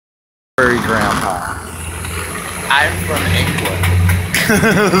Sorry, Grandpa. I'm from England.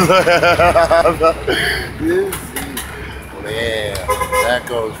 Yeah, that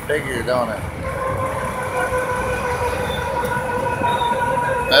goes figure, don't it?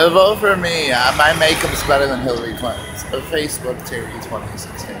 Vote for me. My makeup's better than Hillary Clinton's. Facebook Terry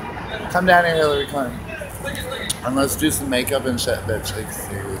 2016. Come down here, Hillary Clinton. And let's do some makeup and shit, bitch. Like,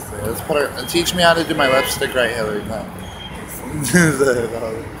 seriously. Let's put her. Teach me how to do my lipstick right, Hillary Clinton.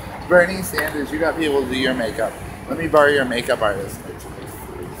 Bernie Sanders, you got people to do your makeup. Let me borrow your makeup artist.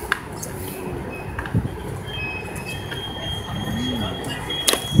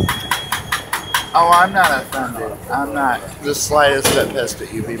 Oh, I'm not offended. I'm not the slightest bit pissed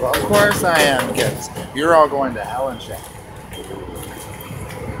at you people. Of course I am, kids. You're all going to hell and shit.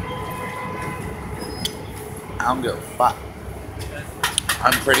 I don't give a fuck.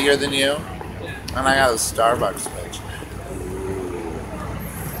 I'm prettier than you, and I got a Starbucks, bitch.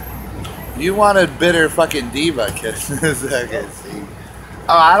 You wanted bitter fucking diva, kids.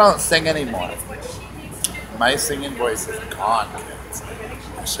 Oh, I don't sing anymore. My singing voice is gone, kids.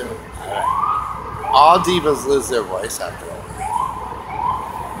 All divas lose their voice after a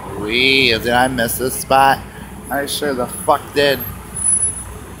while. Wee, did I miss this spot? I sure the fuck did.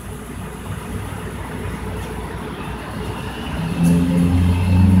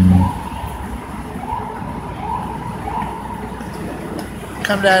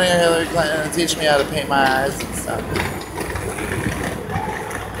 Come down here, Hillary Clinton, and teach me how to paint my eyes and stuff.